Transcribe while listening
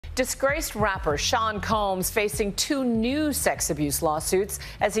Disgraced rapper Sean Combs facing two new sex abuse lawsuits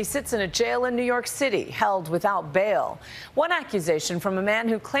as he sits in a jail in New York City, held without bail. One accusation from a man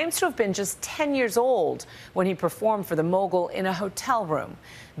who claims to have been just 10 years old when he performed for the mogul in a hotel room.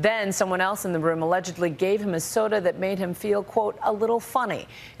 Then someone else in the room allegedly gave him a soda that made him feel, quote, a little funny.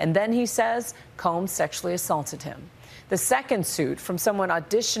 And then he says Combs sexually assaulted him. The second suit from someone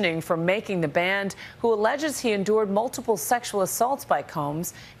auditioning for Making the Band, who alleges he endured multiple sexual assaults by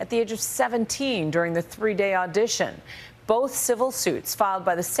Combs at the age of 17 during the 3-day audition. Both civil suits filed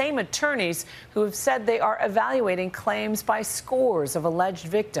by the same attorneys who have said they are evaluating claims by scores of alleged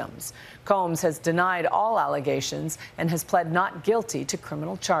victims. Combs has denied all allegations and has pled not guilty to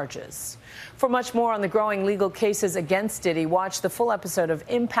criminal charges. For much more on the growing legal cases against Diddy, watch the full episode of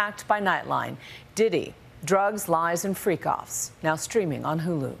Impact by Nightline. Diddy, Drugs, Lies, and Freak-Offs, now streaming on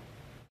Hulu.